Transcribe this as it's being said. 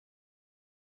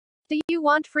Do you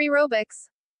want free Robux?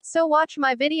 So watch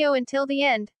my video until the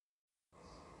end.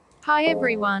 Hi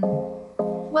everyone.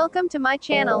 Welcome to my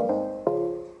channel.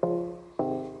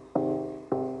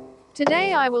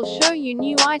 Today I will show you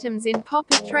new items in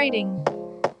Poppet Trading.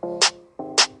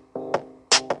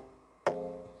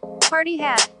 Party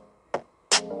hat.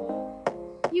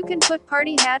 You can put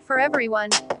party hat for everyone.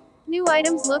 New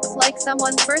items looks like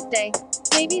someone's birthday.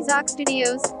 Maybe Zoc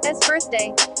Studios'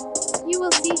 birthday. You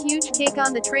will see huge cake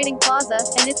on the trading plaza,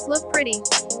 and it's look pretty.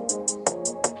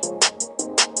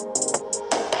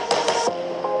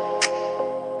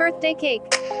 Birthday cake.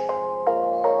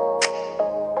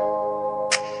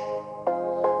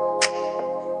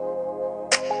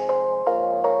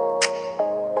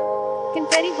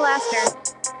 Confetti blaster.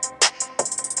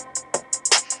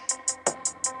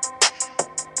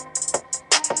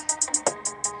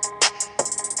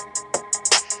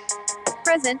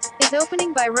 Present is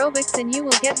opening by Robux and you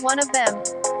will get one of them.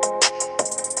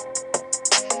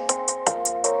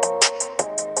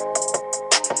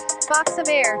 Box of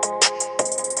air.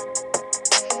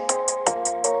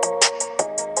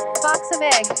 Box of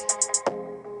egg.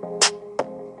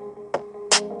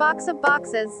 Box of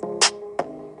boxes.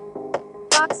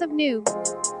 Box of new.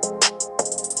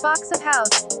 Box of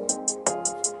house.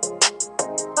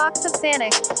 Box of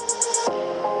Sanic.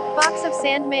 Box of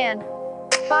Sandman.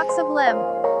 Box of Lem.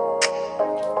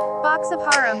 Box of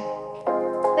Harem.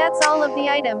 That's all of the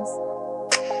items.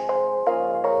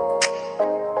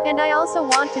 And I also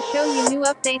want to show you new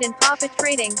update in Poppet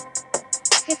Trading.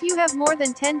 If you have more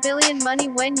than 10 billion money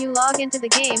when you log into the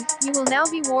game, you will now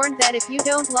be warned that if you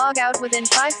don't log out within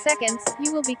 5 seconds,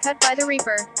 you will be cut by the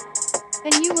Reaper.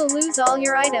 And you will lose all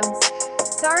your items.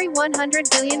 Sorry 100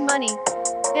 billion money.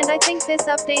 And I think this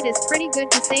update is pretty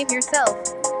good to save yourself.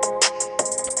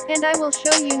 And I will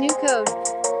show you new code.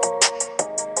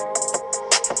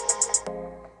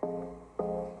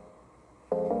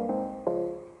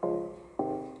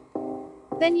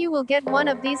 Then you will get one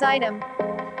of these items.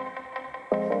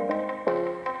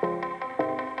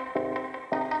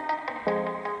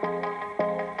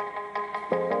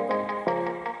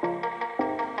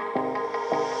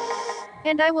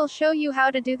 And I will show you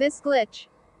how to do this glitch.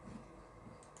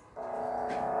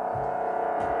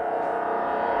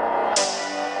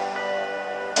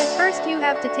 First you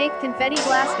have to take Confetti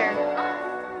Blaster.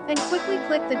 And quickly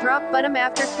click the drop button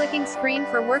after clicking screen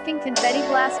for working Confetti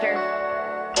Blaster.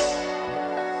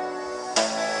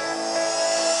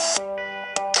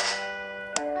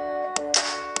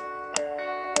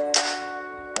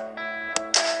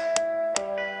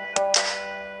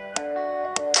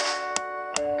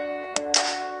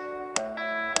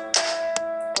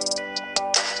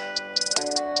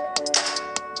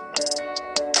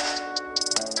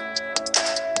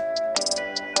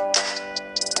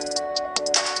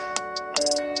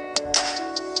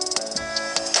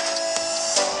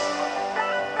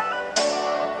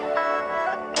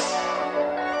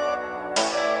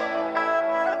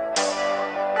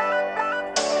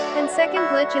 And second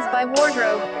glitch is by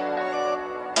wardrobe.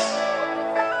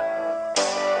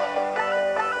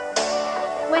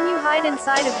 When you hide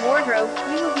inside of wardrobe,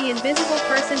 you will be invisible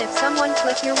person if someone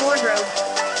click your wardrobe.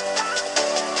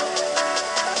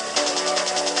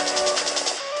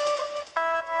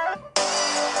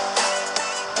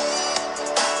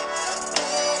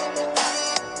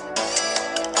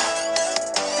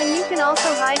 And you can also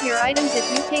hide your items if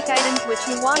you take items which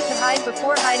you want to hide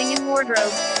before hiding in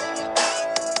wardrobe.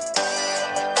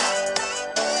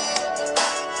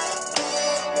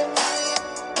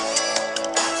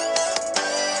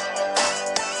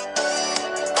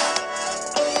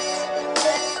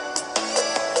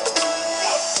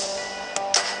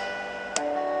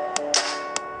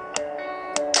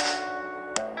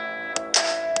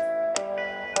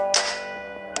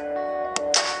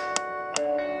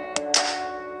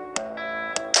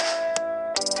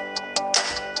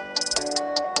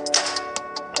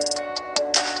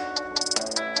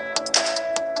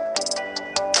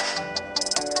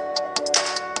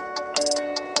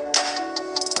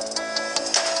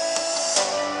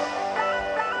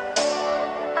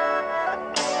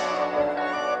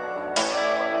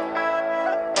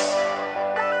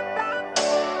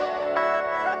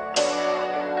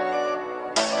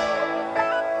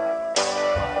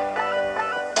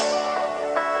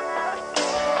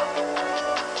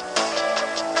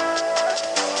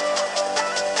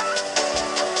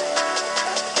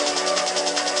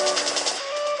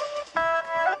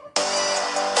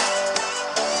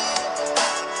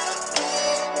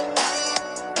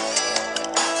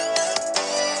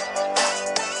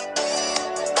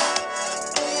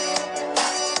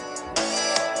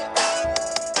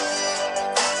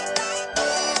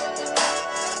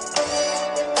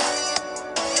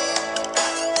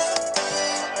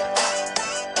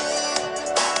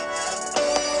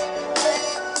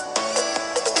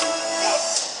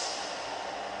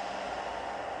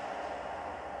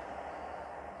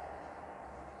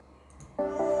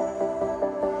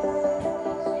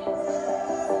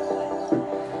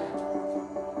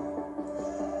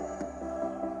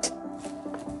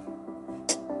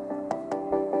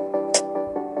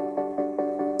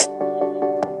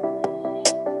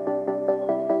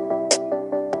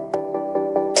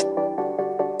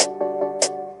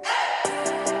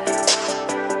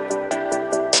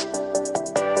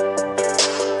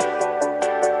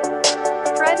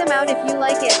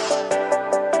 it.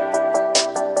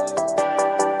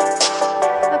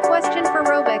 A question for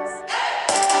Robux.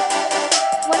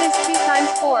 What is 2 times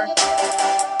 4?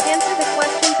 Answer the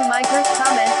question to my group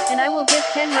comment, and I will give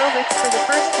 10 Robux for the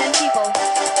first 10 people.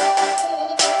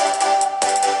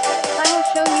 I will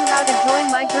show you how to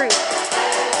join my group.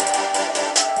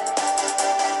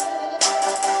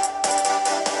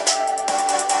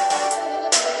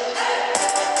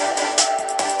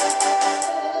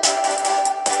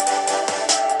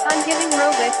 I'm giving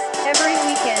Robux every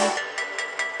weekend.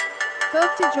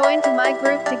 Vote to join to my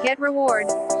group to get reward.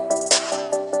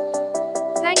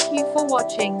 Thank you for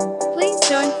watching. Please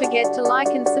don't forget to like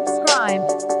and subscribe.